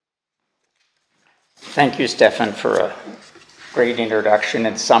Thank you, Stefan, for a great introduction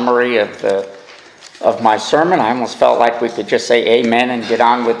and summary of my sermon. I almost felt like we could just say amen and get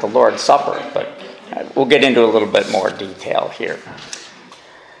on with the Lord's Supper, but we'll get into a little bit more detail here.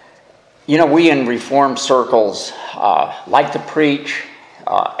 You know, we in Reformed circles like to preach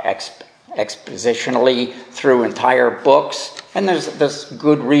expositionally through entire books, and there's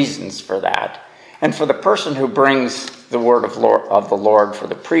good reasons for that. And for the person who brings the word of the Lord, for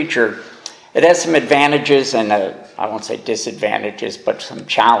the preacher, it has some advantages and I won't say disadvantages, but some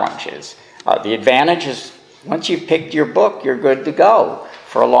challenges. The advantage is once you've picked your book, you're good to go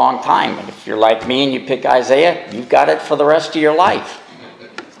for a long time. And if you're like me and you pick Isaiah, you've got it for the rest of your life.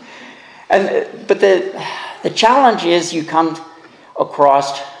 But the challenge is you come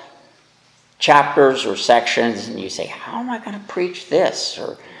across chapters or sections and you say, how am I going to preach this?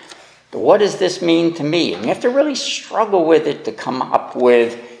 Or what does this mean to me? And you have to really struggle with it to come up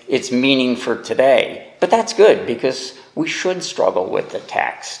with its meaning for today. But that's good because we should struggle with the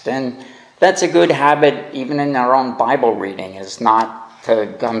text. And that's a good habit even in our own Bible reading, is not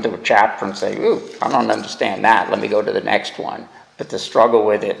to come to a chapter and say, ooh, I don't understand that. Let me go to the next one. But to struggle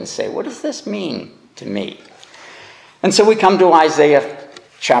with it and say, what does this mean to me? And so we come to Isaiah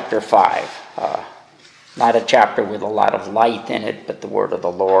chapter 5. Not a chapter with a lot of light in it, but the word of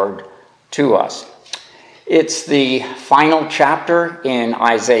the Lord to us. It's the final chapter in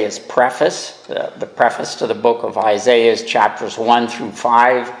Isaiah's preface. The preface to the book of Isaiah is chapters 1 through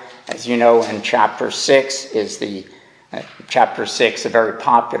 5. As you know, in chapter 6 is chapter 6, a very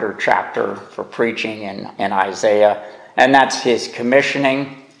popular chapter for preaching in Isaiah. And that's his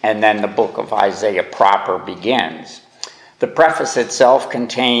commissioning, and then the book of Isaiah proper begins. The preface itself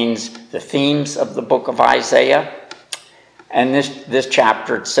contains the themes of the book of Isaiah. And this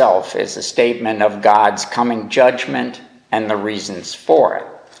chapter itself is a statement of God's coming judgment and the reasons for it.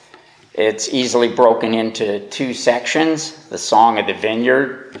 It's easily broken into two sections: the Song of the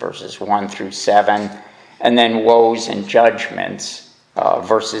Vineyard, verses 1 through 7, and then Woes and Judgments,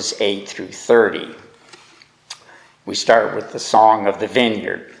 verses 8 through 30. We start with the Song of the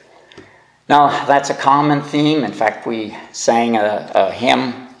Vineyard. Now, that's a common theme. In fact, we sang a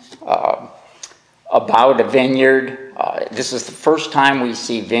hymn about a vineyard. This is the first time we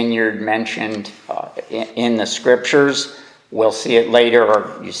see vineyard mentioned in the scriptures. We'll see it later,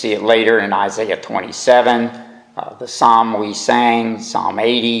 or you see it later in Isaiah 27, the psalm we sang, Psalm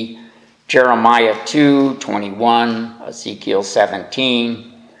 80, Jeremiah 2, 21, Ezekiel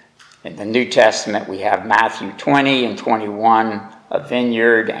 17. In the New Testament, we have Matthew 20 and 21, a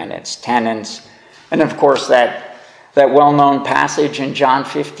vineyard and its tenants. And of course, that well-known passage in John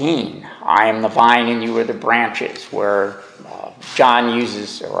 15, I am the vine and you are the branches, where John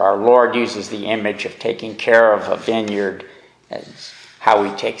uses, or our Lord uses, the image of taking care of a vineyard as how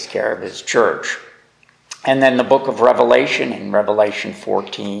he takes care of his church. And then the book of Revelation, in Revelation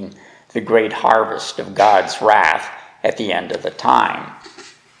 14, the great harvest of God's wrath at the end of the time.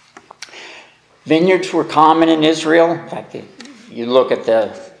 Vineyards were common in Israel. In fact, you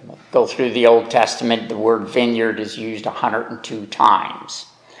go through the Old Testament, the word vineyard is used 102 times.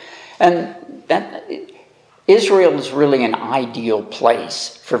 And Israel is really an ideal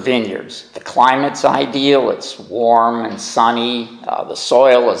place for vineyards. The climate's ideal. It's warm and sunny. The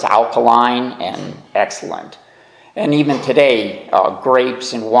soil is alkaline and excellent. And even today,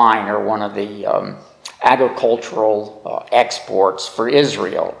 grapes and wine are one of the agricultural exports for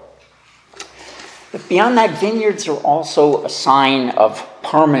Israel. But beyond that, vineyards are also a sign of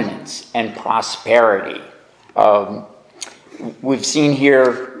permanence and prosperity. We've seen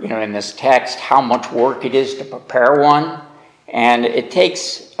here, in this text, how much work it is to prepare one. And it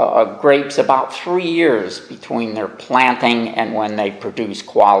takes grapes about 3 years between their planting and when they produce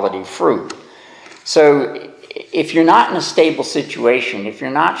quality fruit. So if you're not in a stable situation, if you're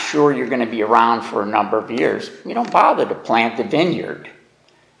not sure you're going to be around for a number of years, you don't bother to plant the vineyard.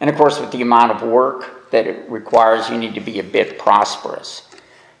 And of course, with the amount of work that it requires, you need to be a bit prosperous.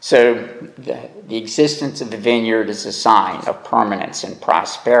 So the existence of the vineyard is a sign of permanence and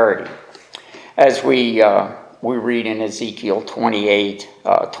prosperity. As we read in Ezekiel 28,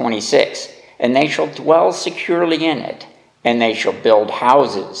 26, and they shall dwell securely in it, and they shall build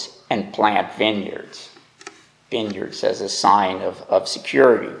houses and plant vineyards. Vineyards as a sign of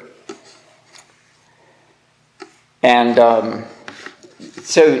security. And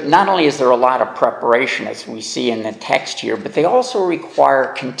so not only is there a lot of preparation, as we see in the text here, but they also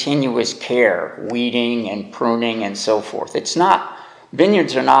require continuous care, weeding and pruning and so forth.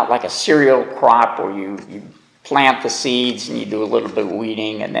 Vineyards are not like a cereal crop where you plant the seeds and you do a little bit of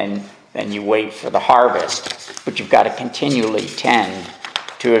weeding and then you wait for the harvest. But you've got to continually tend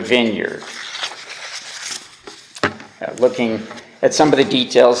to a vineyard. Looking at some of the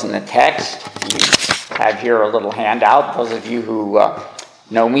details in the text, you have here a little handout. Those of you who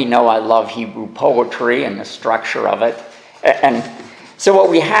know me know I love Hebrew poetry and the structure of it. And so what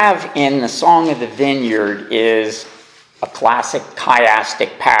we have in the Song of the Vineyard is a classic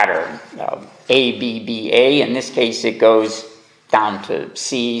chiastic pattern, A, B, B, A. In this case, it goes down to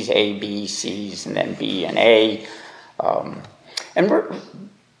C's, A, B, C's, and then B and A. And we're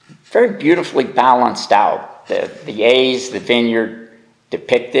very beautifully balanced out. The A's, the vineyard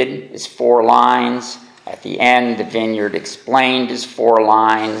depicted is 4 lines. At the end, the vineyard explained is 4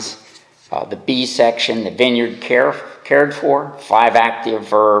 lines. The B section, the vineyard cared for, 5 active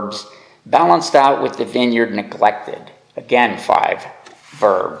verbs, balanced out with the vineyard neglected, again 5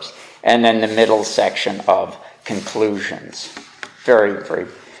 verbs. And then the middle section of conclusions. Very, very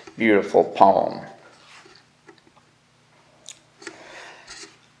beautiful poem.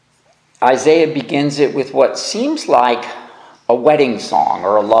 Isaiah begins it with what seems like a wedding song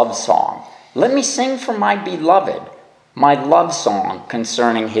or a love song. Let me sing for my beloved, my love song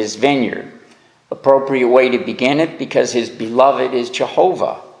concerning his vineyard. Appropriate way to begin it because his beloved is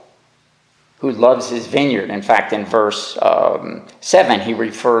Jehovah, who loves his vineyard. In fact, in verse 7, he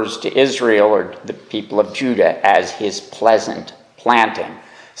refers to Israel or the people of Judah as his pleasant planting.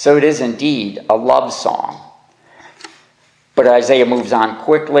 So it is indeed a love song. But Isaiah moves on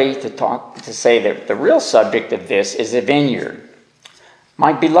quickly to say that the real subject of this is a vineyard.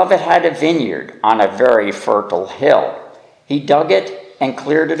 My beloved had a vineyard on a very fertile hill. He dug it and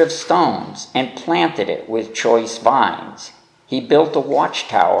cleared it of stones and planted it with choice vines. He built a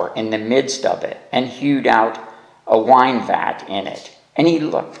watchtower in the midst of it and hewed out a wine vat in it. And he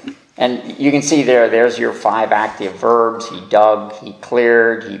looked, and you can see there's your 5 active verbs. He dug, he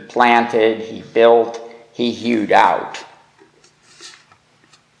cleared, he planted, he built, he hewed out.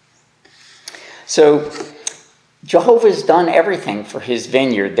 So Jehovah's done everything for his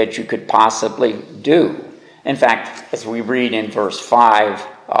vineyard that you could possibly do. In fact, as we read in verse 5,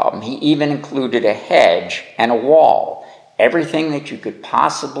 he even included a hedge and a wall. Everything that you could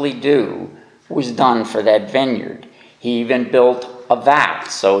possibly do was done for that vineyard. He even built a vat,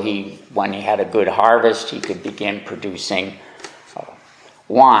 so when he had a good harvest, he could begin producing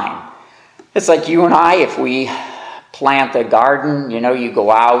wine. It's like you and I, if we plant a garden, you go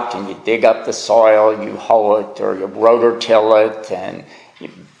out and you dig up the soil, you hoe it or you rototill it, and you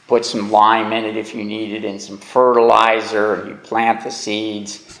put some lime in it if you need it and some fertilizer, and you plant the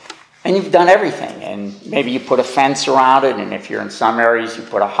seeds, and you've done everything. And maybe you put a fence around it, and if you're in some areas, you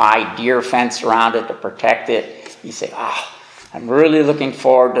put a high deer fence around it to protect it. You say, I'm really looking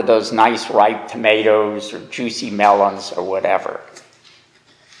forward to those nice ripe tomatoes or juicy melons or whatever.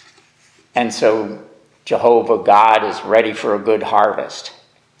 And so Jehovah God is ready for a good harvest.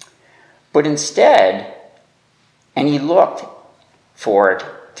 But instead, and he looked for it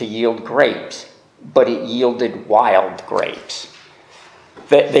to yield grapes, but it yielded wild grapes.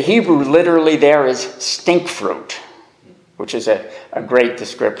 The Hebrew literally there is stink fruit, which is a great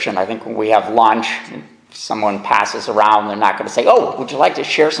description. I think when we have lunch, and someone passes around, they're not going to say, would you like to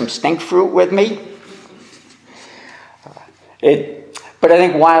share some stink fruit with me? But I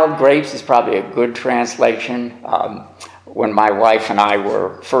think wild grapes is probably a good translation. When my wife and I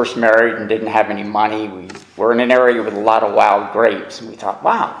were first married and didn't have any money, we were in an area with a lot of wild grapes. And we thought,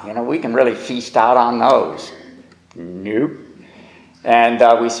 wow, we can really feast out on those. Nope. And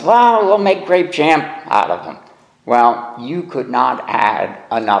we said, we'll make grape jam out of them. Well, you could not add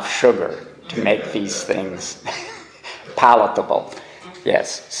enough sugar to make these things palatable.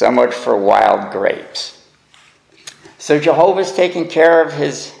 Yes, so much for wild grapes. So Jehovah's taking care of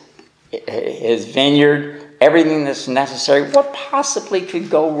his vineyard, everything that's necessary. What possibly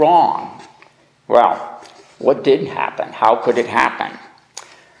could go wrong? Well, what did happen? How could it happen?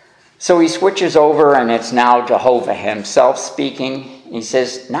 So he switches over, and it's now Jehovah himself speaking. He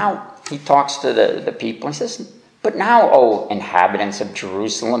says, now he talks to the people. He says, but now, O inhabitants of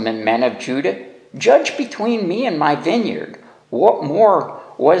Jerusalem and men of Judah, judge between me and my vineyard. What more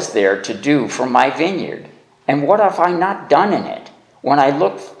was there to do for my vineyard? And what have I not done in it? When I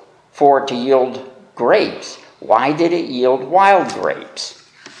looked for it to yield grapes, why did it yield wild grapes?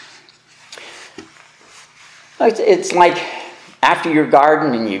 It's like after your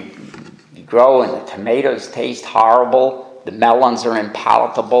garden and you grow and the tomatoes taste horrible, the melons are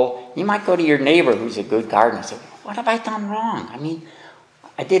impalatable, you might go to your neighbor who's a good gardener and say, what have I done wrong?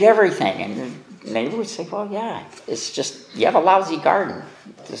 I did everything. And the neighbor would say, well, yeah, it's just, you have a lousy garden.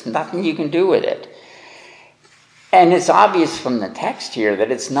 There's nothing you can do with it. And it's obvious from the text here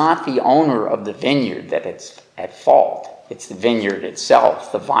that it's not the owner of the vineyard that it's at fault. It's the vineyard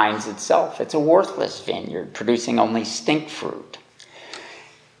itself, the vines itself. It's a worthless vineyard, producing only stink fruit.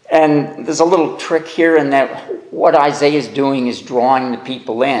 And there's a little trick here in that what Isaiah is doing is drawing the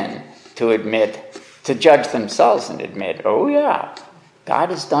people in to judge themselves and admit, oh yeah, God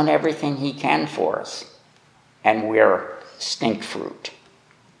has done everything he can for us, and we're stink fruit.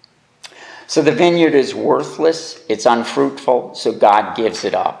 So the vineyard is worthless, it's unfruitful, so God gives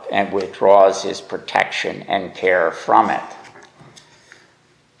it up and withdraws his protection and care from it.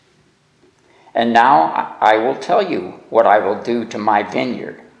 And now I will tell you what I will do to my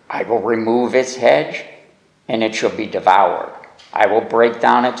vineyard. I will remove its hedge, and it shall be devoured. I will break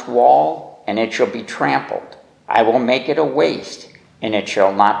down its wall, and it shall be trampled. I will make it a waste, and it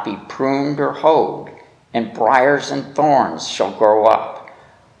shall not be pruned or hoed, and briars and thorns shall grow up.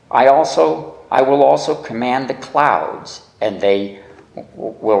 I will also command the clouds, and they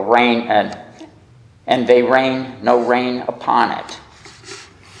will rain, and they rain no rain upon it.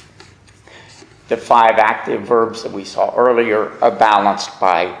 The 5 active verbs that we saw earlier are balanced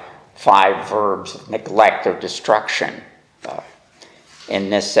by 5 verbs of neglect or destruction in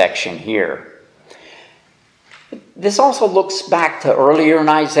this section here. This also looks back to earlier in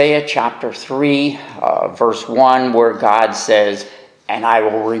Isaiah chapter 3, verse 1, where God says, and I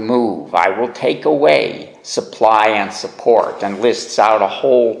will take away supply and support, and lists out a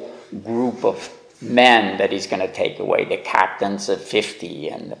whole group of men that he's going to take away, the captains of 50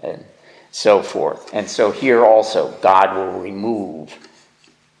 and so forth. And so here also, God will remove.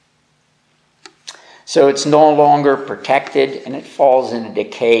 So it's no longer protected, and it falls into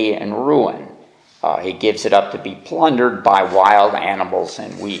decay and ruin. He gives it up to be plundered by wild animals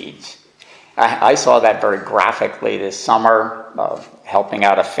and weeds. I saw that very graphically this summer, helping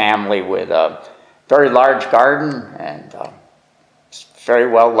out a family with a very large garden and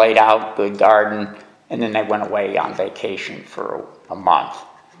very well laid out, good garden. And then they went away on vacation for a month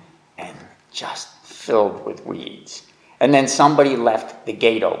and just filled with weeds. And then somebody left the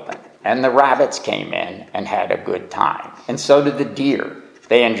gate open, and the rabbits came in and had a good time. And so did the deer.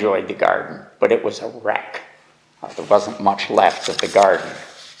 They enjoyed the garden, but it was a wreck. There wasn't much left of the garden.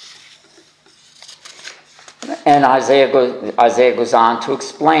 And Isaiah goes on to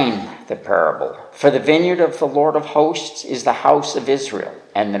explain the parable. For the vineyard of the Lord of hosts is the house of Israel,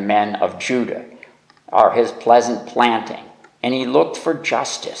 and the men of Judah are his pleasant planting. And he looked for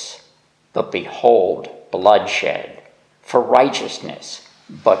justice, but behold, bloodshed, for righteousness,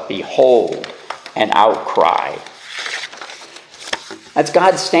 but behold, an outcry. That's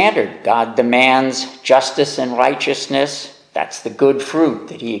God's standard. God demands justice and righteousness. That's the good fruit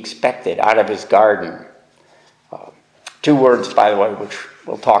that he expected out of his garden. 2 words, by the way, which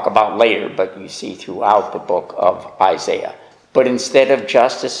we'll talk about later, but you see throughout the book of Isaiah. But instead of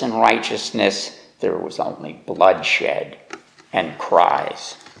justice and righteousness, there was only bloodshed and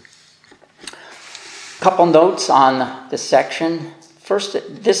cries. A couple notes on the section. First,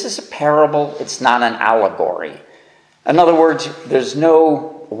 this is a parable. It's not an allegory. In other words, there's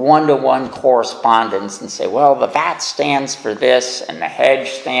no one-to-one correspondence and say, well, the vat stands for this, and the hedge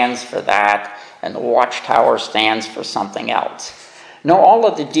stands for that, and the watchtower stands for something else. No, all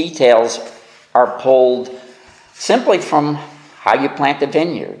of the details are pulled simply from how you plant the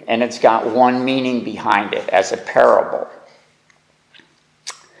vineyard, and it's got one meaning behind it as a parable.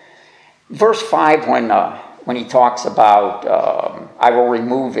 Verse 5, when he talks about, I will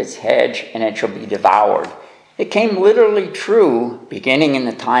remove its hedge and it shall be devoured, it came literally true beginning in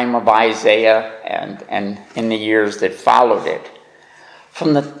the time of Isaiah and in the years that followed it.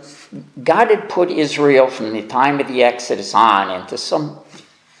 God had put Israel from the time of the Exodus on into some,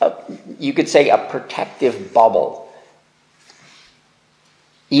 you could say, a protective bubble.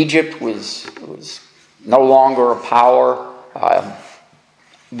 Egypt was no longer a power.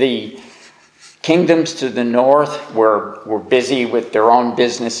 The kingdoms to the north were busy with their own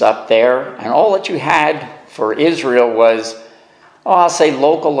business up there, and all that you had for Israel was, I'll say,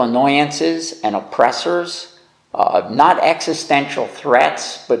 local annoyances and oppressors. Not existential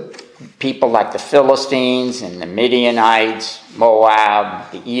threats, but people like the Philistines and the Midianites,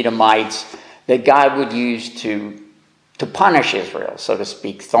 Moab, the Edomites, that God would use to punish Israel, so to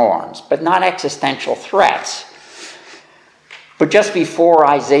speak, thorns, but not existential threats. But just before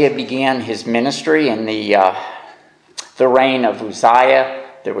Isaiah began his ministry in the reign of Uzziah,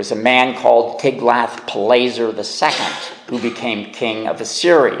 there was a man called Tiglath-Pileser II who became king of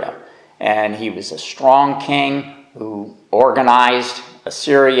Assyria. And he was a strong king who organized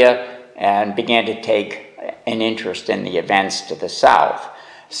Assyria and began to take an interest in the events to the south.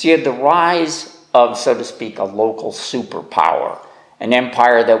 So you had the rise of, so to speak, a local superpower, an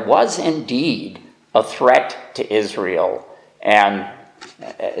empire that was indeed a threat to Israel, and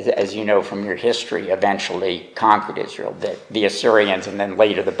as you know from your history, eventually conquered Israel, the Assyrians and then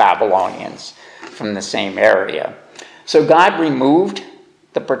later the Babylonians from the same area. So God removed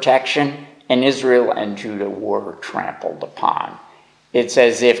the protection, and Israel and Judah were trampled upon. It's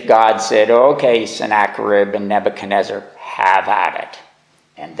as if God said, okay, Sennacherib and Nebuchadnezzar, have at it.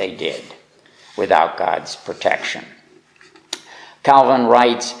 And they did, without God's protection. Calvin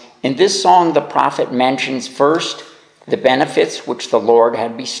writes, in this song the prophet mentions first the benefits which the Lord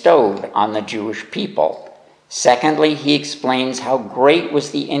had bestowed on the Jewish people. Secondly, he explains how great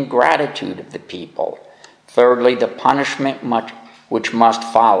was the ingratitude of the people. Thirdly, the punishment which must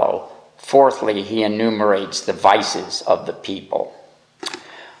follow. Fourthly, he enumerates the vices of the people. A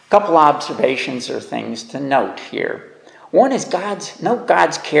couple observations or things to note here. One is note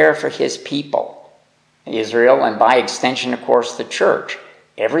God's care for his people, Israel, and by extension, of course, the church.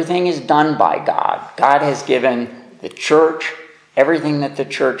 Everything is done by God. God has given the church everything that the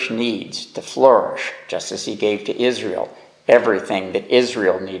church needs to flourish, just as he gave to Israel everything that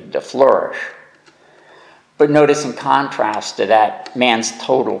Israel needed to flourish. But notice in contrast to that, man's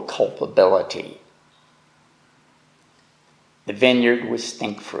total culpability. The vineyard was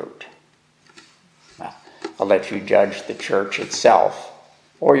stink fruit. Well, I'll let you judge the church itself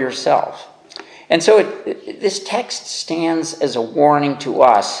or yourself. And so this text stands as a warning to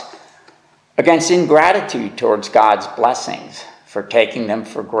us against ingratitude towards God's blessings, for taking them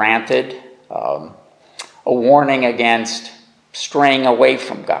for granted, a warning against straying away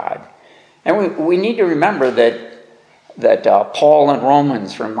from God. And we need to remember that Paul in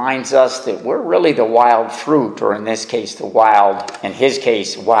Romans reminds us that we're really the wild fruit, or in his case, wild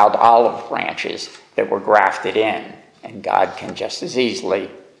olive branches that were grafted in, and God can just as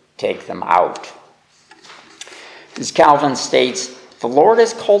easily take them out. As Calvin states, the Lord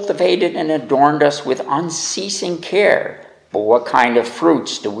has cultivated and adorned us with unceasing care, but what kind of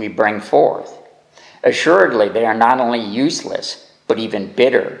fruits do we bring forth? Assuredly, they are not only useless, but even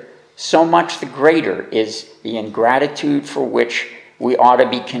bitter. So much the greater is the ingratitude for which we ought to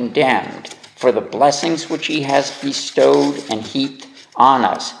be condemned, for the blessings which he has bestowed and heaped on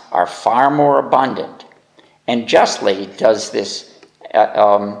us are far more abundant. And justly does this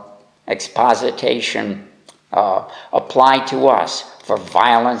exposition apply to us, for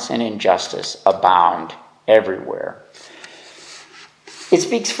violence and injustice abound everywhere. It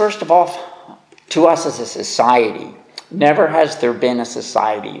speaks first of all to us as a society. Never has there been a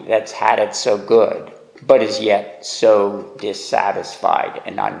society that's had it so good, but is yet so dissatisfied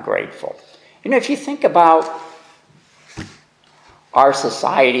and ungrateful. If you think about our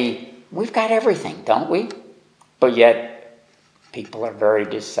society, we've got everything, don't we? But yet people are very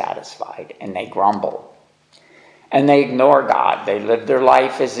dissatisfied and they grumble. And they ignore God. They live their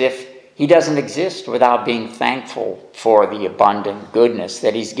life as if he doesn't exist without being thankful for the abundant goodness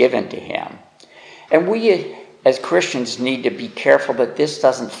that he's given to him. And we as Christians need to be careful that this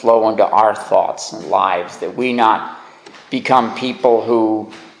doesn't flow into our thoughts and lives, that we not become people who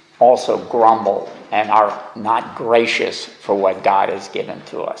also grumble and are not gracious for what God has given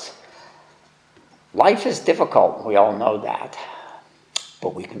to us. Life is difficult, we all know that.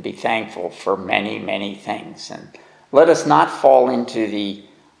 But we can be thankful for many, many things. And let us not fall into the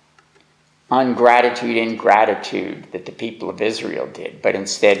ingratitude that the people of Israel did, but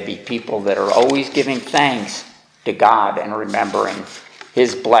instead be people that are always giving thanks to God and remembering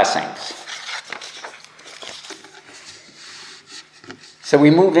his blessings. So we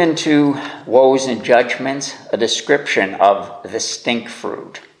move into woes and judgments, a description of the stink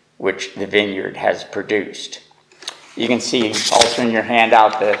fruit which the vineyard has produced. You can see also in your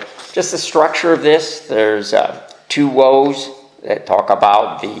handout just the structure of this. There's 2 woes that talk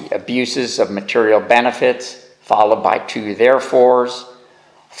about the abuses of material benefits, followed by 2 therefores.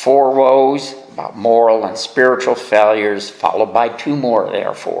 4 woes about moral and spiritual failures, followed by 2 more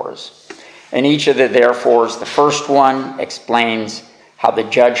therefores. In each of the therefores, the first one explains how the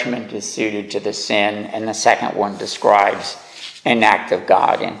judgment is suited to the sin, and the second one describes an act of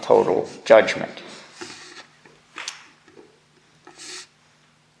God in total judgment.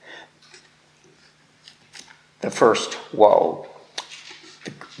 The first woe,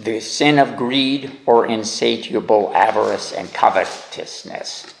 the sin of greed or insatiable avarice and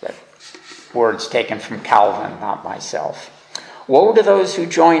covetousness. The words taken from Calvin, not myself. Woe to those who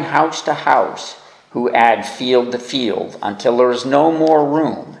join house to house, who add field to field, until there is no more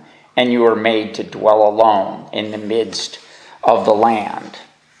room, and you are made to dwell alone in the midst of the land.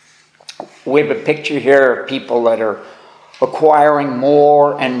 We have a picture here of people that are acquiring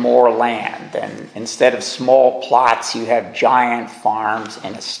more and more land. And instead of small plots, you have giant farms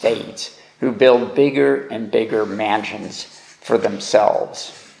and estates. who build bigger and bigger mansions for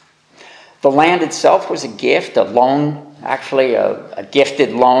themselves. The land itself was a gift, a loan, actually a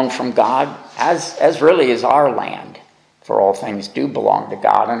gifted loan from God, as really is our land. For all things do belong to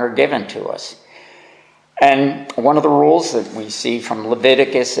God and are given to us. And one of the rules that we see from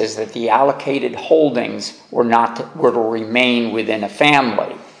Leviticus is that the allocated holdings were to remain within a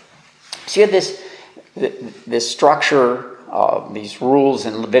family. So you have this structure, these rules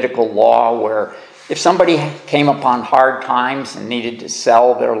in Levitical law where if somebody came upon hard times and needed to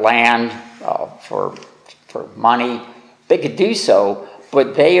sell their land for money, they could do so,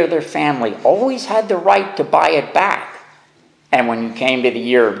 but they or their family always had the right to buy it back. And when you came to the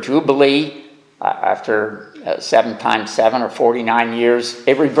year of Jubilee, after 7 times 7 or 49 years,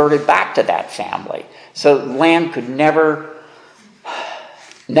 it reverted back to that family. So land could never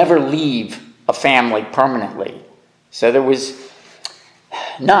leave a family permanently. So there was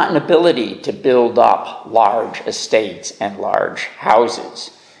not an ability to build up large estates and large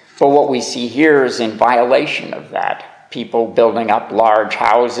houses. But what we see here is in violation of that. People building up large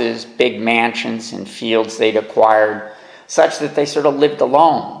houses, big mansions and fields they'd acquired, such that they sort of lived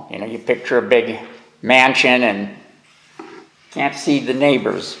alone. You picture a big mansion and can't see the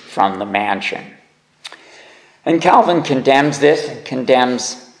neighbors from the mansion. And Calvin condemns this and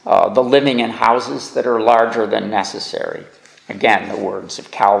condemns the living in houses that are larger than necessary. Again, the words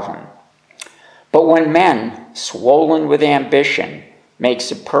of Calvin. But when men, swollen with ambition, make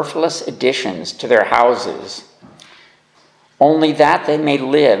superfluous additions to their houses, only that they may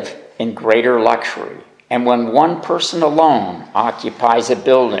live in greater luxury, and when one person alone occupies a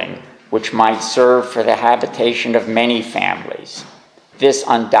building which might serve for the habitation of many families, this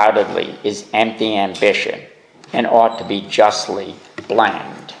undoubtedly is empty ambition and ought to be justly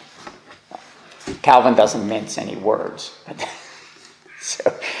blamed. Calvin doesn't mince any words.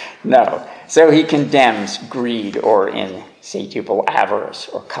 So he condemns greed or insatiable avarice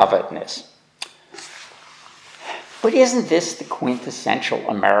or covetousness. But isn't this the quintessential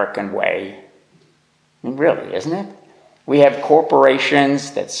American way? Really, isn't it? We have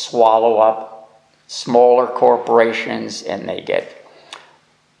corporations that swallow up smaller corporations and they get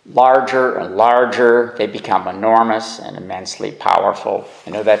larger and larger. They become enormous and immensely powerful.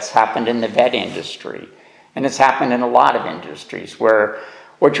 That's happened in the vet industry. And it's happened in a lot of industries where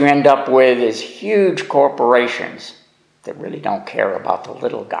what you end up with is huge corporations that really don't care about the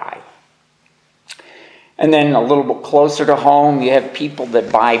little guy. And then a little bit closer to home, you have people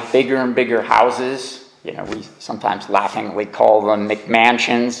that buy bigger and bigger houses. We sometimes laughingly call them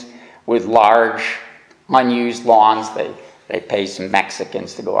McMansions with large, unused lawns. They pay some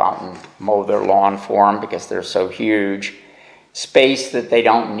Mexicans to go out and mow their lawn for them because they're so huge. Space that they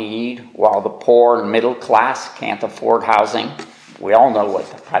don't need, while the poor and middle class can't afford housing. We all know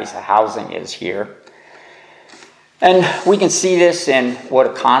what the price of housing is here. And we can see this in what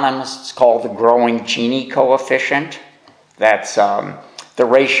economists call the growing Gini coefficient. That's the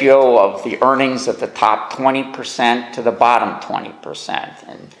ratio of the earnings of the top 20% to the bottom 20%.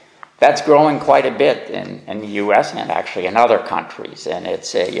 And that's growing quite a bit in the U.S. and actually in other countries. And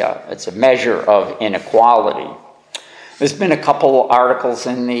it's a measure of inequality. There's been a couple articles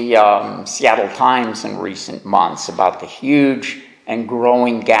in the Seattle Times in recent months about the huge and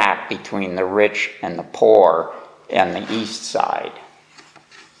growing gap between the rich and the poor on the east side.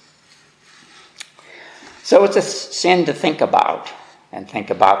 So it's a sin to think about, and think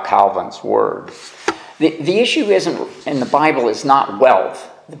about Calvin's word. The issue in the Bible is not wealth.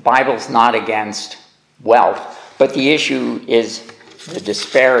 The Bible's not against wealth, but the issue is the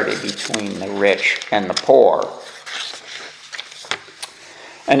disparity between the rich and the poor.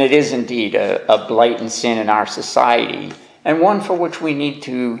 And it is indeed a blatant sin in our society, and one for which we need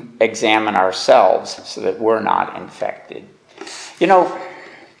to examine ourselves so that we're not infected.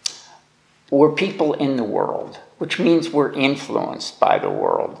 We're people in the world, which means we're influenced by the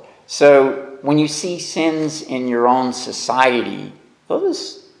world. So when you see sins in your own society,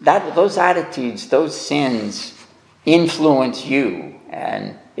 those attitudes, those sins influence you.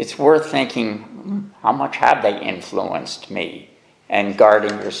 And it's worth thinking, how much have they influenced me? And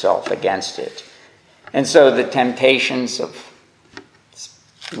guarding yourself against it. And so the temptations of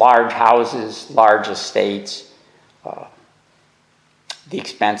large houses, large estates, the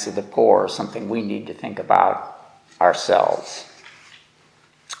expense of the poor, is something we need to think about ourselves.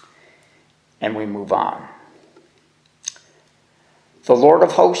 And we move on. The Lord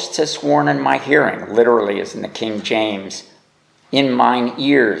of hosts has sworn in my hearing, literally as in the King James, in mine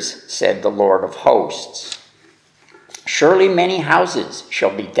ears, said the Lord of hosts. Surely many houses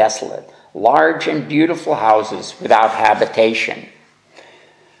shall be desolate, large and beautiful houses without habitation.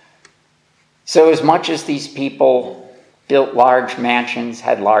 So as much as these people built large mansions,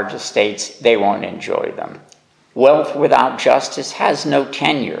 had large estates, they won't enjoy them. Wealth without justice has no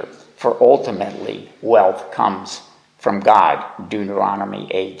tenure, for ultimately wealth comes from God, Deuteronomy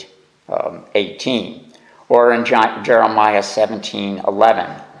 8:18. Or in Jeremiah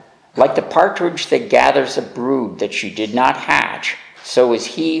 17:11, like the partridge that gathers a brood that she did not hatch, so is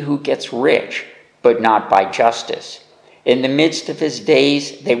he who gets rich, but not by justice. In the midst of his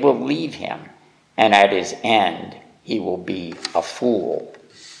days they will leave him, and at his end he will be a fool.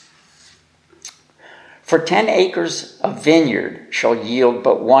 For 10 acres of vineyard shall yield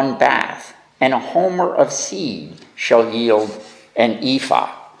but one bath, and a homer of seed shall yield an ephah.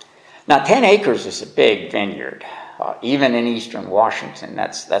 Now 10 acres is a big vineyard. Even in eastern Washington,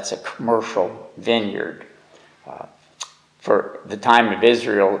 that's a commercial vineyard. For the time of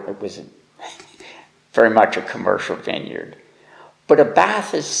Israel, it was very much a commercial vineyard. But a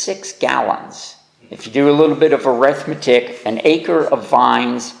bath is 6 gallons. If you do a little bit of arithmetic, an acre of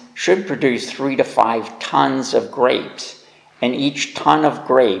vines should produce 3 to 5 tons of grapes, and each ton of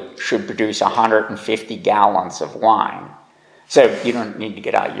grape should produce 150 gallons of wine. So you don't need to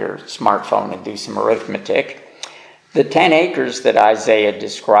get out your smartphone and do some arithmetic. The 10 acres that Isaiah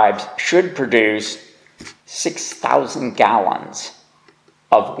describes should produce 6,000 gallons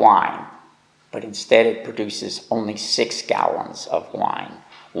of wine, but instead it produces only 6 gallons of wine,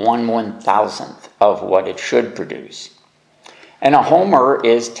 1/1000th of what it should produce. And a homer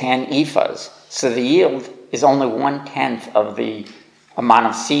is 10 ephahs, so the yield is only 1/10 of the amount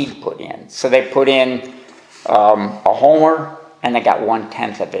of seed put in. So they put in a homer, and they got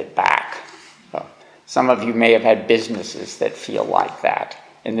 1/10 of it back. Some of you may have had businesses that feel like that.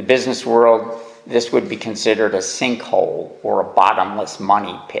 In the business world, this would be considered a sinkhole or a bottomless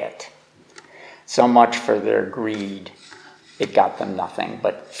money pit. So much for their greed. It got them nothing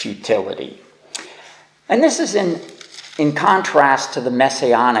but futility. And this is in contrast to the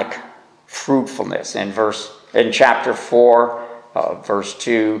messianic fruitfulness in chapter 4, verse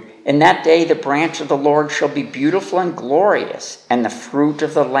 2. In that day the branch of the Lord shall be beautiful and glorious, and the fruit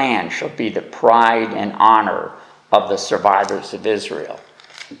of the land shall be the pride and honor of the survivors of Israel.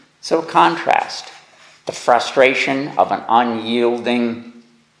 So contrast the frustration of an unyielding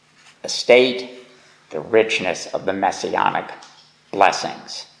estate, the richness of the messianic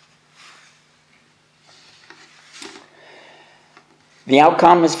blessings. The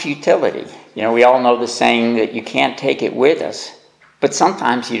outcome is futility. We all know the saying that you can't take it with us, but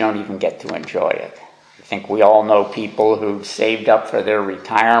sometimes you don't even get to enjoy it. I think we all know people who've saved up for their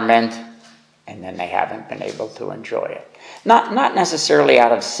retirement and then they haven't been able to enjoy it. Not necessarily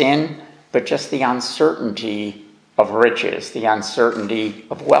out of sin, but just the uncertainty of riches, the uncertainty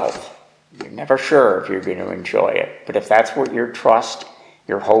of wealth. You're never sure if you're going to enjoy it, but if that's what your trust,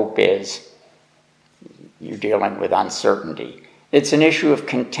 your hope is, you're dealing with uncertainty. It's an issue of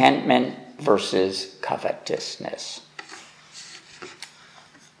contentment versus covetousness.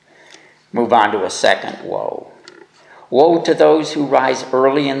 Move on to a second woe. Woe to those who rise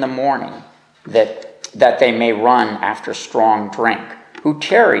early in the morning, that they may run after strong drink, who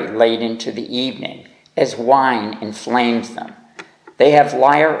tarry late into the evening, as wine inflames them. They have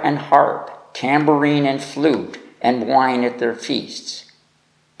lyre and harp, tambourine and flute, and wine at their feasts,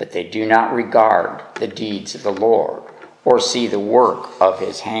 but they do not regard the deeds of the Lord, or see the work of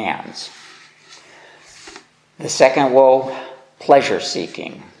his hands. The second woe,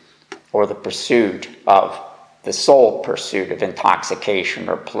 pleasure-seeking, or the sole pursuit of intoxication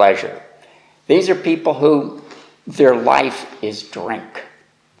or pleasure. These are people who their life is drink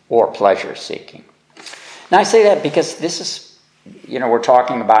or pleasure-seeking. Now I say that because this is, we're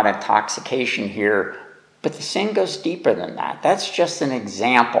talking about intoxication here, but the sin goes deeper than that. That's just an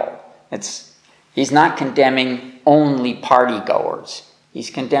example. He's not condemning only partygoers. He's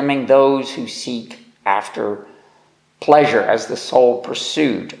condemning those who seek after pleasure as the sole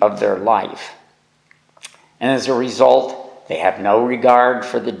pursuit of their life. And as a result, they have no regard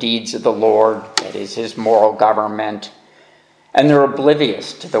for the deeds of the Lord, that is his moral government, and they're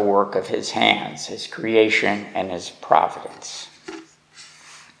oblivious to the work of his hands, his creation and his providence.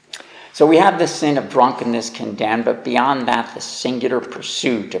 So we have the sin of drunkenness condemned, but beyond that, the singular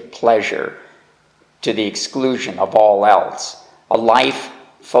pursuit of pleasure to the exclusion of all else, a life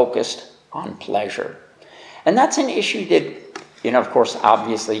focused on pleasure. And that's an issue that, of course,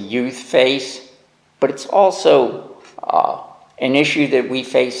 obviously youth face, but it's also an issue that we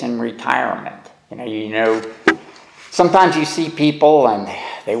face in retirement. Sometimes you see people and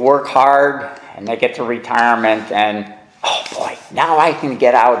they work hard and they get to retirement and, oh boy, now I can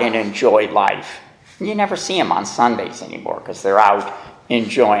get out and enjoy life. And you never see them on Sundays anymore because they're out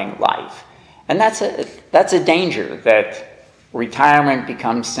enjoying life. And that's a danger, that retirement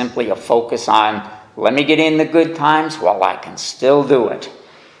becomes simply a focus on, let me get in the good times while I can still do it.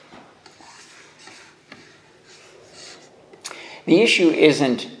 The issue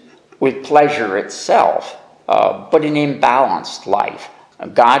isn't with pleasure itself, but an imbalanced life.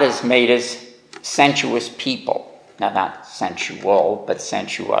 God has made us sensuous people. Now, not sensual, but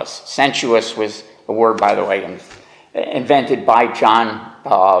sensuous. Sensuous was a word, by the way, invented by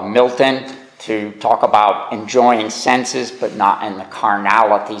John Milton to talk about enjoying senses, but not in the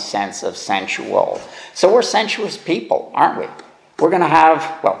carnality sense of sensual. So we're sensuous people, aren't we? We're going to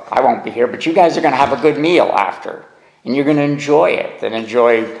have, well, I won't be here, but you guys are going to have a good meal after. And you're going to enjoy it, and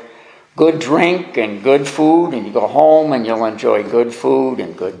enjoy good drink and good food, and you go home and you'll enjoy good food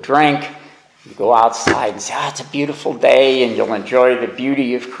and good drink. You go outside and say, it's a beautiful day, and you'll enjoy the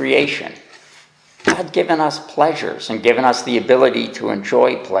beauty of creation. God's given us pleasures and given us the ability to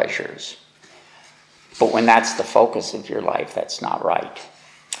enjoy pleasures. But when that's the focus of your life, that's not right.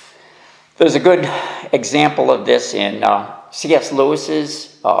 There's a good example of this in C.S.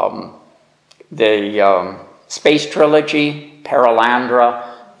 Lewis's Space Trilogy,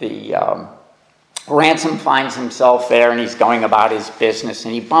 Perelandra. Ransom finds himself there, and he's going about his business,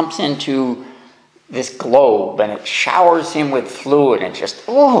 and he bumps into this globe, and it showers him with fluid, and just,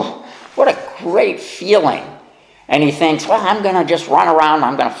 what a great feeling. And he thinks, I'm going to just run around,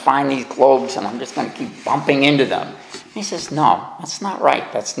 I'm going to find these globes, and I'm just going to keep bumping into them. And he says, no, that's not right.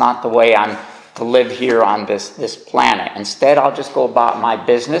 That's not the way I'm to live here on this planet. Instead, I'll just go about my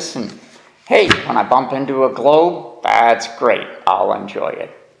business, and hey, when I bump into a globe, that's great. I'll enjoy it.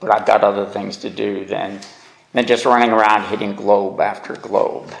 But I've got other things to do than just running around hitting globe after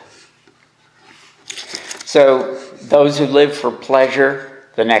globe. So those who live for pleasure,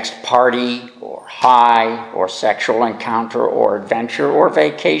 the next party or high or sexual encounter or adventure or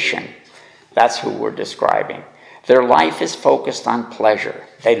vacation, that's who we're describing. Their life is focused on pleasure.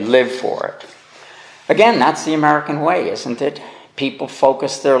 They live for it. Again, that's the American way, isn't it? People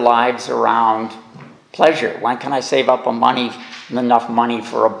focus their lives around pleasure. When can I save up enough money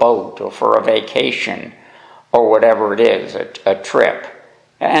for a boat or for a vacation or whatever it is, a trip?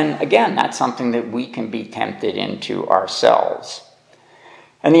 And again, that's something that we can be tempted into ourselves.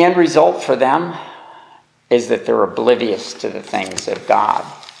 And the end result for them is that they're oblivious to the things of God,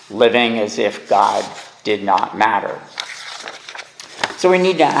 living as if God did not matter. So we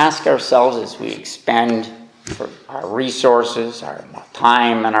need to ask ourselves, as we expend for our resources, our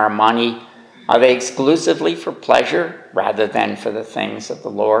time and our money, are they exclusively for pleasure rather than for the things of the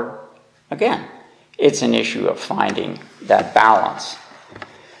Lord? Again, it's an issue of finding that balance.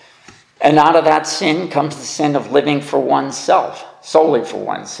 And out of that sin comes the sin of living for oneself, solely for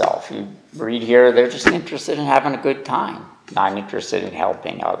oneself. You read here, they're just interested in having a good time, not interested in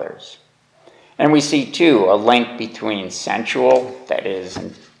helping others. And we see, too, a link between sensual, that is,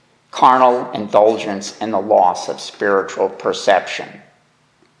 carnal indulgence, and the loss of spiritual perception.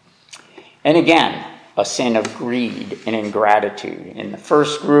 And again, a sin of greed and ingratitude. In the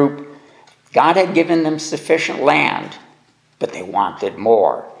first group, God had given them sufficient land, but they wanted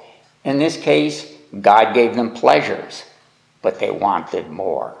more. In this case, God gave them pleasures, but they wanted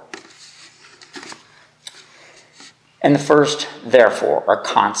more. And the first, therefore, are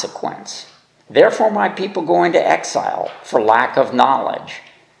consequence. Therefore, my people go into exile for lack of knowledge.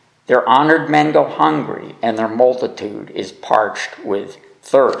 Their honored men go hungry, and their multitude is parched with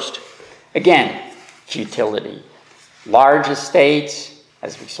thirst. Again, futility. Large estates,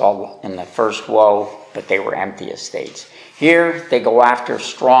 as we saw in the first woe, but they were empty estates. Here, they go after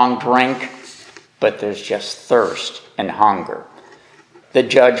strong drink, but there's just thirst and hunger. The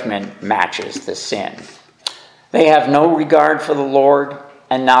judgment matches the sin. They have no regard for the Lord,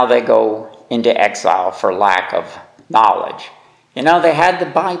 and now they go into exile for lack of knowledge. You know, they had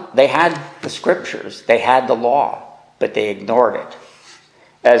the Bible, they had the scriptures, they had the law, but they ignored it.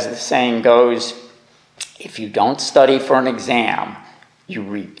 As the saying goes, if you don't study for an exam, you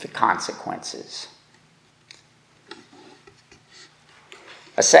reap the consequences.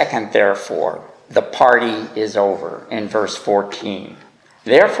 A second, therefore, the party is over in verse 14.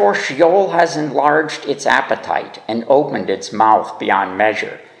 Therefore Sheol has enlarged its appetite and opened its mouth beyond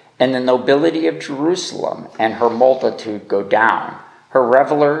measure, and the nobility of Jerusalem and her multitude go down, her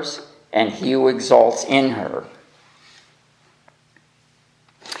revelers and he who exalts in her.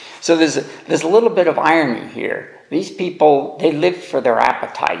 So there's a little bit of irony here. These people, they live for their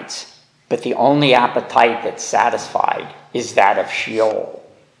appetites, but the only appetite that's satisfied is that of Sheol.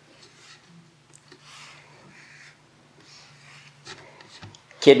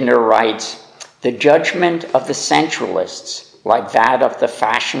 Kidner writes, the judgment of the sensualists like that of the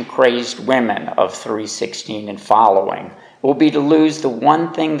fashion-crazed women of 3:16 and following, will be to lose the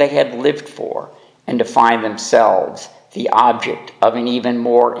one thing they had lived for and to find themselves the object of an even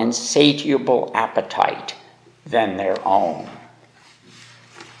more insatiable appetite than their own.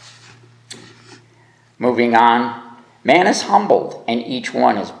 Moving on, man is humbled and each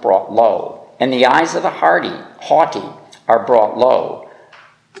one is brought low, and the eyes of the haughty are brought low.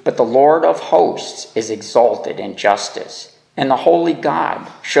 But the Lord of hosts is exalted in justice, and the holy God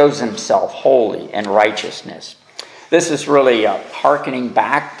shows himself holy in righteousness. This is really hearkening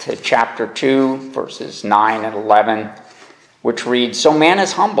back to chapter 2, verses 9 and 11, which reads, "So man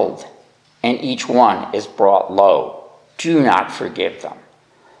is humbled, and each one is brought low. Do not forgive them.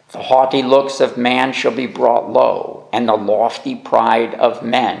 The haughty looks of man shall be brought low, and the lofty pride of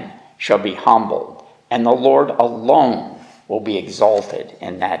men shall be humbled, and the Lord alone will be exalted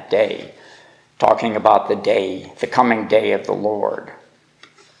in that day." Talking about the coming day of the Lord.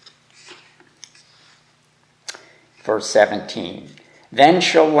 Verse 17, "Then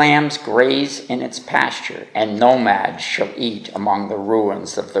shall lambs graze in its pasture, and nomads shall eat among the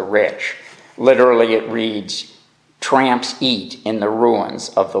ruins of the rich." Literally it reads, "Tramps eat in the ruins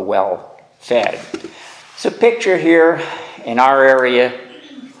of the well-fed." So picture here in our area,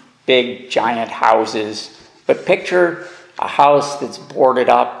 big giant houses, but picture a house that's boarded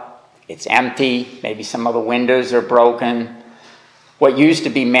up, it's empty, maybe some of the windows are broken. What used to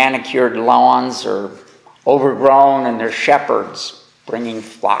be manicured lawns are overgrown, and there's shepherds bringing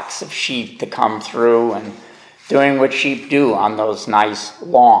flocks of sheep to come through and doing what sheep do on those nice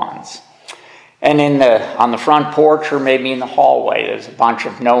lawns. And on the front porch or maybe in the hallway, there's a bunch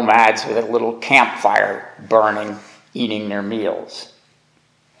of nomads with a little campfire burning, eating their meals.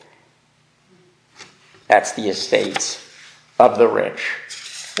 That's the estates of the rich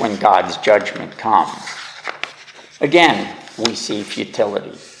when God's judgment comes. Again, we see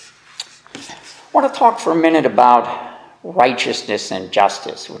futility. I want to talk for a minute about righteousness and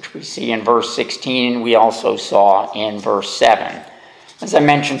justice, which we see in verse 16, we also saw in verse 7. As I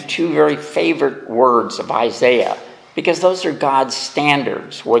mentioned, two very favorite words of Isaiah, because those are God's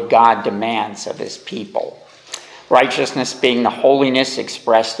standards, what God demands of his people. Righteousness being the holiness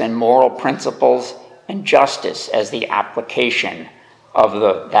expressed in moral principles, and justice as the application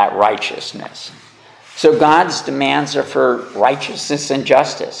of that righteousness. So God's demands are for righteousness and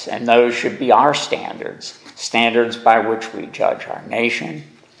justice, and those should be our standards by which we judge our nation,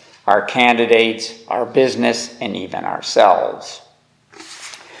 our candidates, our business, and even ourselves.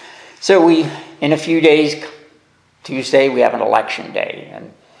 So in a few days, Tuesday, we have an election day,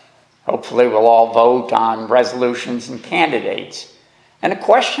 and hopefully we'll all vote on resolutions and candidates. And a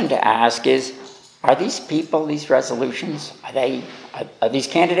question to ask is, are these people, these resolutions, are these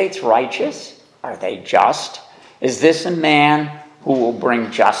candidates righteous? Are they just? Is this a man who will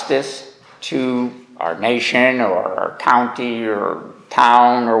bring justice to our nation or our county or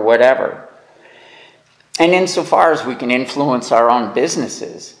town or whatever? And insofar as we can influence our own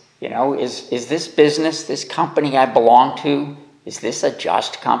businesses, is this business, this company I belong to, is this a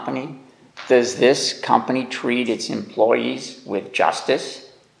just company? Does this company treat its employees with justice?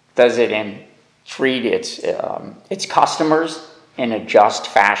 Does it treat its customers in a just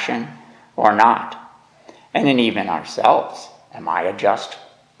fashion or not? And then even ourselves, am I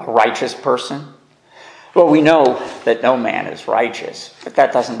a righteous person? Well, we know that no man is righteous, but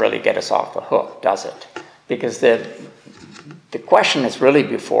that doesn't really get us off the hook, does it? Because the question that's really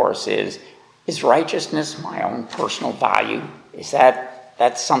before us is righteousness my own personal value? Is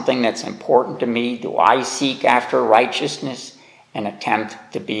that's something that's important to me? Do I seek after righteousness and attempt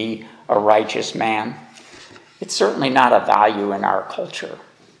to be a righteous man? It's certainly not a value in our culture,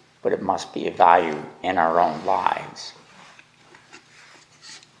 but it must be a value in our own lives.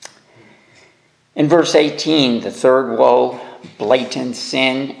 In verse 18, the third woe, blatant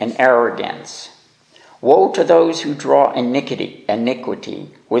sin and arrogance. Woe to those who draw iniquity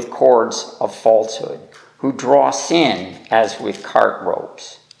with cords of falsehood, who draw sin as with cart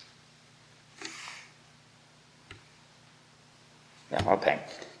ropes. Yeah, okay.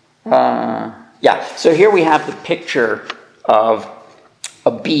 So here we have the picture of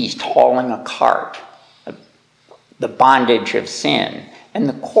a beast hauling a cart, the bondage of sin. And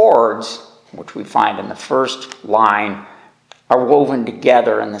the cords, which we find in the first line, are woven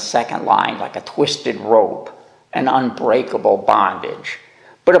together in the second line like a twisted rope, an unbreakable bondage.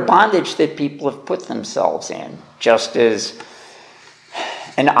 But a bondage that people have put themselves in, just as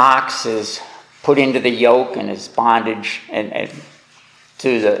an ox is put into the yoke and is bondage and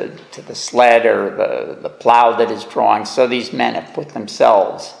to the sled or the plow that is drawing, so these men have put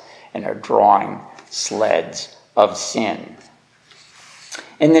themselves and are drawing sleds of sin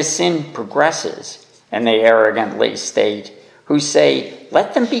And this sin progresses, and they arrogantly state, who say,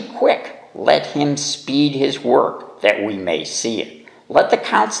 let them be quick, let him speed his work, that we may see it. Let the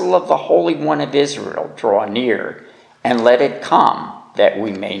counsel of the Holy One of Israel draw near, and let it come, that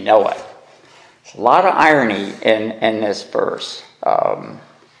we may know it. There's a lot of irony in this verse.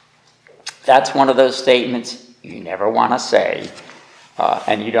 That's one of those statements you never want to say,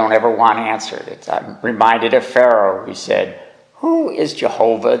 and you don't ever want answered. I'm reminded of Pharaoh, who said, who is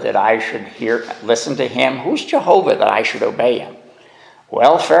Jehovah that I should listen to him? Who's Jehovah that I should obey him?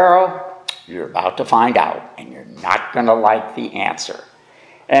 Well, Pharaoh, you're about to find out, and you're not going to like the answer.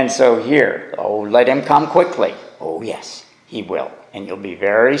 And so here, let him come quickly. Oh, yes, he will. And you'll be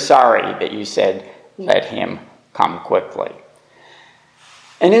very sorry that you said, let him come quickly.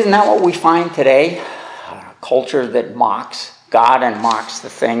 And isn't that what we find today? A culture that mocks God and mocks the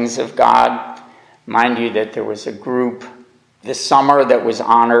things of God. Mind you that there was a group this summer that was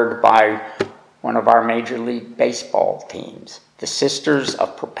honored by one of our Major League Baseball teams, the Sisters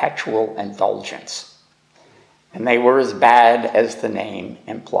of Perpetual Indulgence. And they were as bad as the name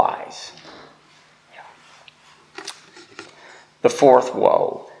implies. Yeah. The fourth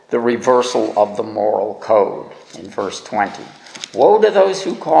woe, the reversal of the moral code in verse 20. Woe to those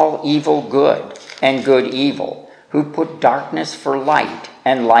who call evil good and good evil, who put darkness for light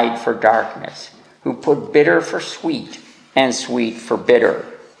and light for darkness, who put bitter for sweet and sweet for bitter.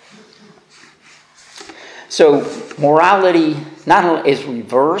 So morality not only is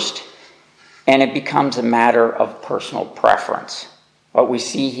reversed, and it becomes a matter of personal preference. What we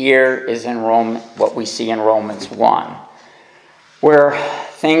see here is what we see in Romans 1, where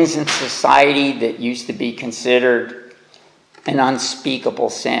things in society that used to be considered an unspeakable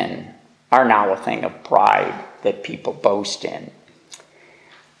sin are now a thing of pride that people boast in.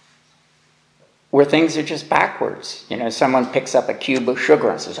 Where things are just backwards. Someone picks up a cube of sugar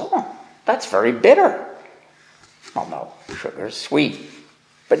and says, oh, that's very bitter. Well, no, sugar is sweet.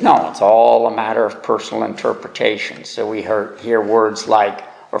 But no, it's all a matter of personal interpretation. So we hear words like,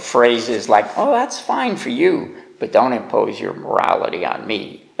 or phrases like, oh, that's fine for you, but don't impose your morality on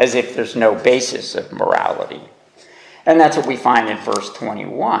me, as if there's no basis of morality. And that's what we find in verse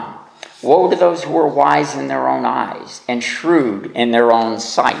 21. Woe to those who are wise in their own eyes and shrewd in their own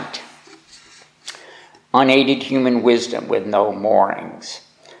sight. Unaided human wisdom with no moorings.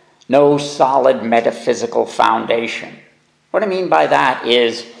 No solid metaphysical foundation. What I mean by that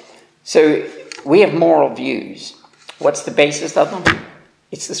is, so we have moral views. What's the basis of them?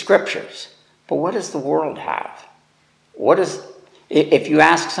 It's the scriptures. But what does the world have? If you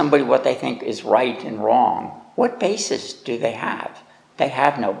ask somebody what they think is right and wrong, what basis do they have? They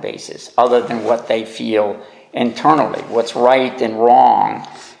have no basis other than what they feel internally. What's right and wrong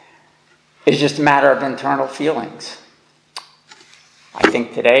is just a matter of internal feelings. I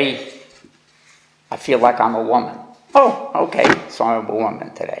think today, I feel like I'm a woman. Oh, okay, so I'm a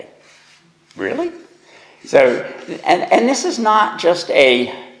woman today. Really? So, and this is not just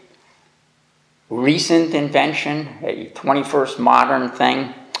a recent invention, a 21st modern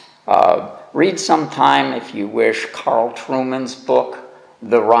thing. Read sometime, if you wish, Carl Trueman's book,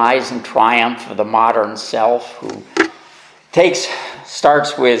 The Rise and Triumph of the Modern Self, who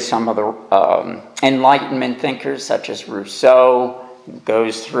starts with some of the Enlightenment thinkers such as Rousseau,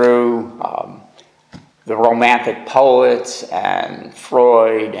 goes through the Romantic poets and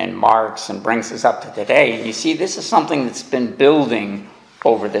Freud and Marx and brings us up to today. And you see, this is something that's been building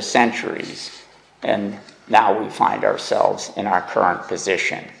over the centuries. And now we find ourselves in our current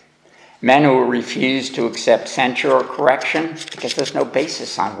position. Men who refuse to accept censure or correction because there's no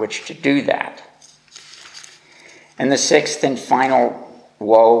basis on which to do that. And the sixth and final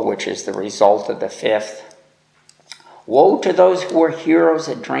woe, which is the result of the fifth. Woe to those who are heroes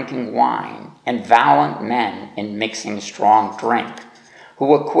at drinking wine and valiant men in mixing strong drink,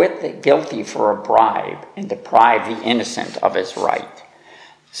 who acquit the guilty for a bribe and deprive the innocent of his right.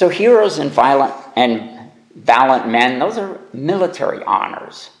 So heroes and valiant men, those are military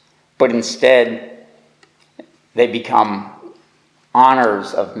honors, but instead they become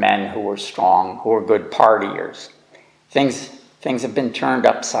honors of men who are strong, who are good partiers. Things have been turned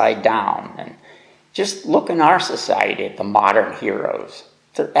upside down. And just look in our society at the modern heroes.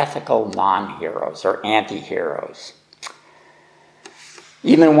 They're ethical non-heroes or anti-heroes.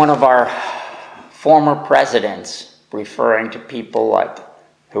 Even one of our former presidents, referring to people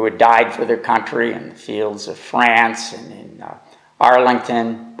who had died for their country in the fields of France and in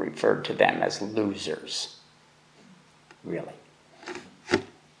Arlington, referred to them as losers. Really.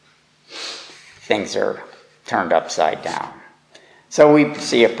 Things are turned upside down. So we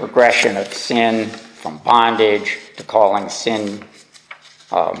see a progression of sin from bondage to calling sin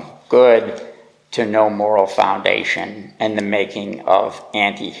good to no moral foundation and the making of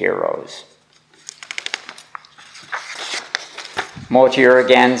anti-heroes. Motyer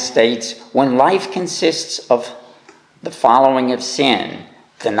again states, when life consists of the following of sin,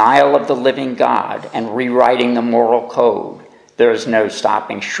 denial of the living God, and rewriting the moral code, there is no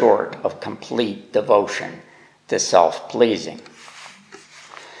stopping short of complete devotion to self-pleasing.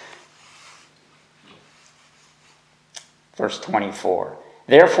 Verse 24,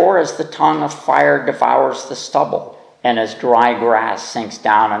 therefore as the tongue of fire devours the stubble, and as dry grass sinks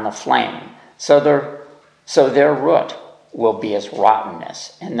down in the flame, so their root will be as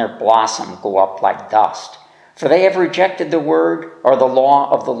rottenness, and their blossom go up like dust. For they have rejected the word or the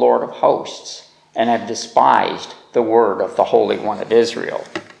law of the Lord of hosts, and have despised the word of the Holy One of Israel.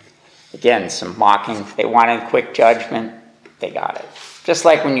 Again, some mocking. They wanted quick judgment. They got it. Just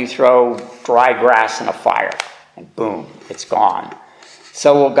like when you throw dry grass in a fire, and boom, it's gone.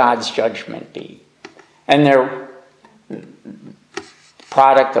 So will God's judgment be. And their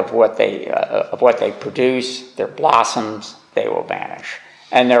product of what they produce, their blossoms, they will vanish.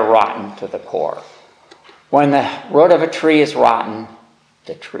 And they're rotten to the core. When the root of a tree is rotten,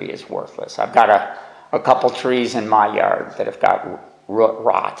 the tree is worthless. I've got a couple trees in my yard that have got root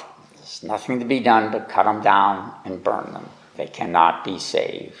rot. There's nothing to be done but cut them down and burn them. They cannot be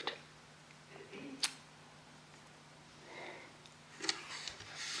saved.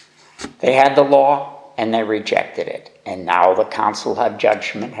 They had the law and they rejected it. And now the council of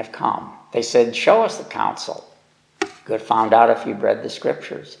judgment have come. They said, show us the counsel. Good found out if you've read the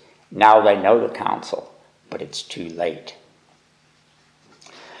scriptures. Now they know the counsel. But it's too late.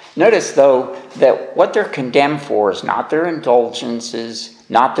 Notice, though, that what they're condemned for is not their indulgences,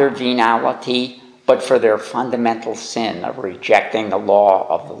 not their venality, but for their fundamental sin of rejecting the law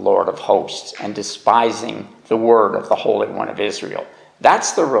of the Lord of hosts and despising the word of the Holy One of Israel.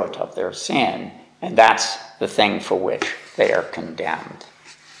 That's the root of their sin, and that's the thing for which they are condemned.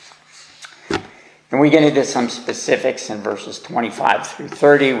 And we get into some specifics in verses 25 through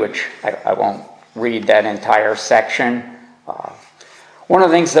 30, which I won't read that entire section. One of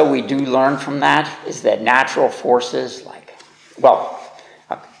the things that we do learn from that is that natural forces I'll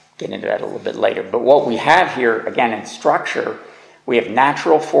get into that a little bit later, but what we have here, again, in structure, we have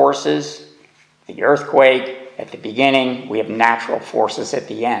natural forces, the earthquake at the beginning, we have natural forces at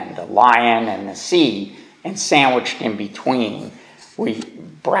the end, the lion and the sea, and sandwiched in between, we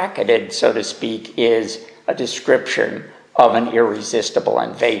bracketed, so to speak, is a description of an irresistible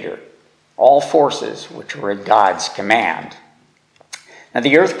invader. All forces which were at God's command. Now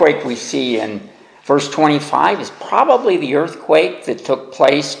the earthquake we see in verse 25 is probably the earthquake that took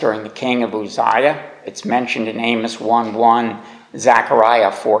place during the king of Uzziah. It's mentioned in Amos 1:1,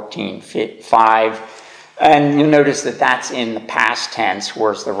 Zechariah 14:5. And you'll notice that that's in the past tense,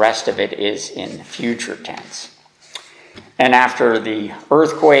 whereas the rest of it is in the future tense. And after the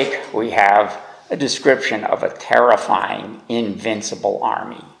earthquake, we have a description of a terrifying, invincible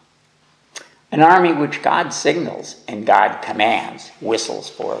army. An army which God signals and God commands, whistles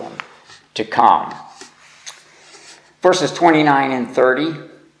for them to come. Verses 29 and 30,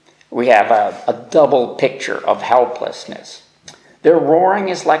 we have a double picture of helplessness. Their roaring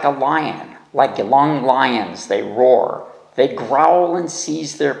is like a lion. Like young lions, they roar. They growl and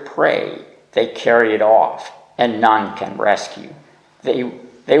seize their prey. They carry it off, and none can rescue. They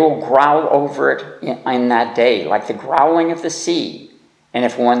will growl over it in that day, like the growling of the sea. And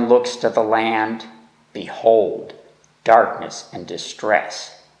if one looks to the land, behold, darkness and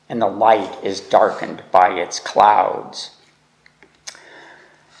distress, and the light is darkened by its clouds.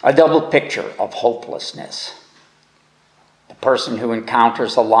 A double picture of hopelessness. The person who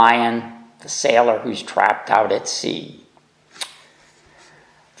encounters a lion, the sailor who's trapped out at sea.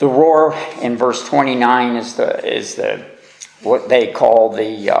 The roar in verse 29 is the what they call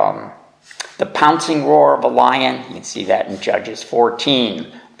the pouncing roar of a lion. You can see that in Judges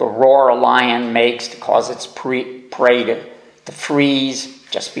 14. The roar a lion makes to cause its prey to freeze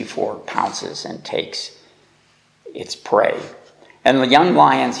just before it pounces and takes its prey. And the young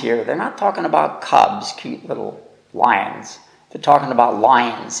lions here, they're not talking about cubs, cute little lions. They're talking about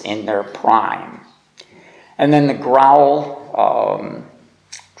lions in their prime. And then the growl,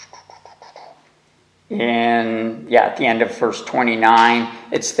 at the end of verse 29,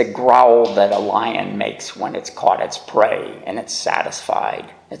 it's the growl that a lion makes when it's caught its prey and it's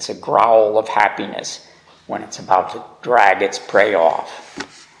satisfied. It's a growl of happiness when it's about to drag its prey off.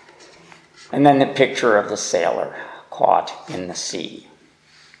 And then the picture of the sailor caught in the sea.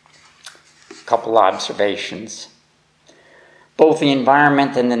 A couple observations. Both the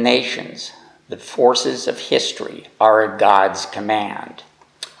environment and the nations, the forces of history, are at God's command.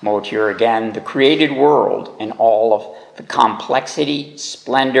 Motir again, the created world and all of the complexity,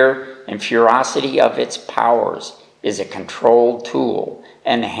 splendor, and ferocity of its powers is a controlled tool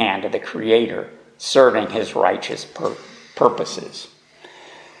in the hand of the Creator, serving his righteous purposes.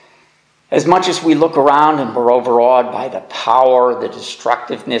 As much as we look around and we're overawed by the power, the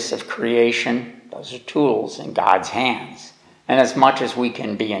destructiveness of creation, those are tools in God's hands. And as much as we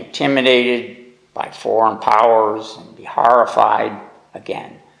can be intimidated by foreign powers and be horrified,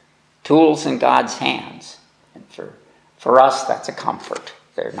 again, tools in God's hands. And for us, that's a comfort.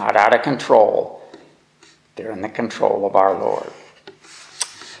 They're not out of control. They're in the control of our Lord.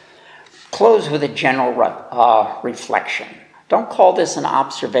 Close with a general reflection. Don't call this an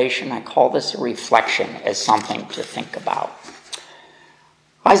observation. I call this a reflection as something to think about.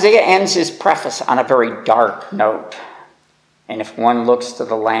 Isaiah ends his preface on a very dark note. And if one looks to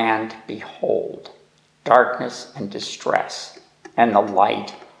the land, behold, darkness and distress, and the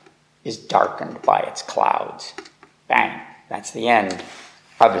light is darkened by its clouds. Bang, that's the end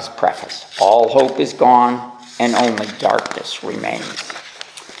of his preface. All hope is gone, and only darkness remains.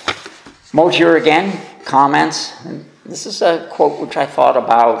 Motir again comments, and this is a quote which I thought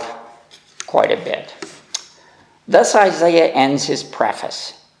about quite a bit. Thus Isaiah ends his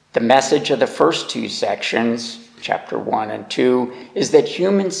preface. The message of the first two sections, chapter 1 and 2, is that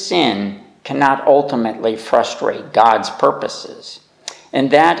human sin cannot ultimately frustrate God's purposes,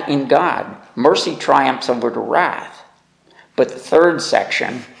 and that in God, mercy triumphs over the wrath. But the third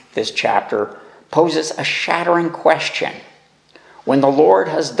section, this chapter, poses a shattering question. When the Lord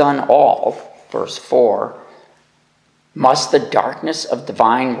has done all, verse 4, must the darkness of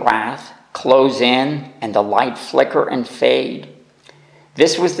divine wrath close in and the light flicker and fade?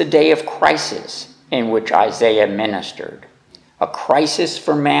 This was the day of crisis in which Isaiah ministered. A crisis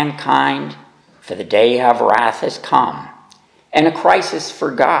for mankind, for the day of wrath has come. And a crisis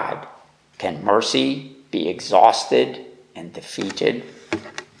for God. Can mercy be exhausted and defeated?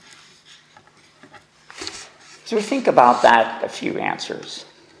 So we think about that, a few answers.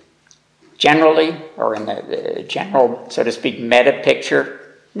 Generally, or in the general, so to speak, meta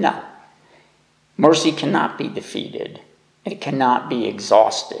picture, no. Mercy cannot be defeated. It cannot be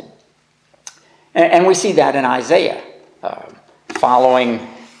exhausted. And we see that in Isaiah. Following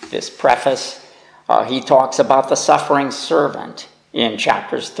this preface, he talks about the suffering servant in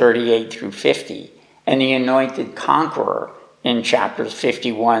chapters 38 through 50, and the anointed conqueror in chapters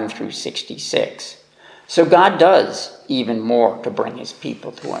 51 through 66. So God does even more to bring his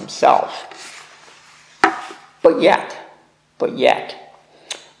people to himself. But yet,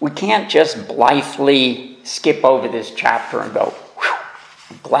 we can't just blithely skip over this chapter and go,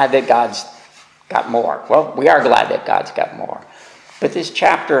 I'm glad that God's got more. Well, we are glad that God's got more. But this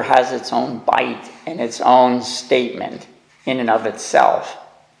chapter has its own bite and its own statement in and of itself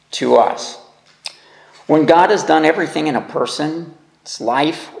to us. When God has done everything in a person's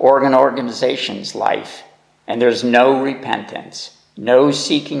life or an organization's life, and there's no repentance, no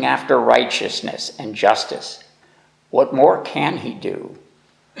seeking after righteousness and justice, what more can he do?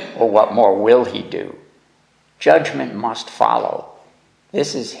 Or what more will he do? Judgment must follow.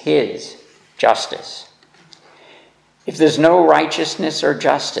 This is his justice. If there's no righteousness or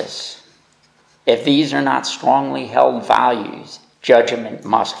justice, if these are not strongly held values, judgment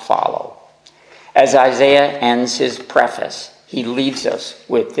must follow. As Isaiah ends his preface, he leaves us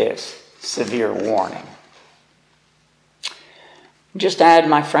with this severe warning. Just add,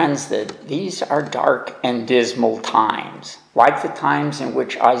 my friends, that these are dark and dismal times, like the times in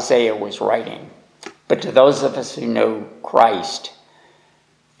which Isaiah was writing. But to those of us who know Christ,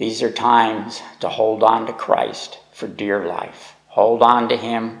 these are times to hold on to Christ for dear life. Hold on to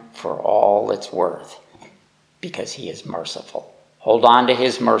him for all it's worth, because he is merciful. Hold on to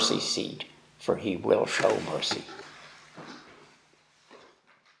his mercy seat, for he will show mercy.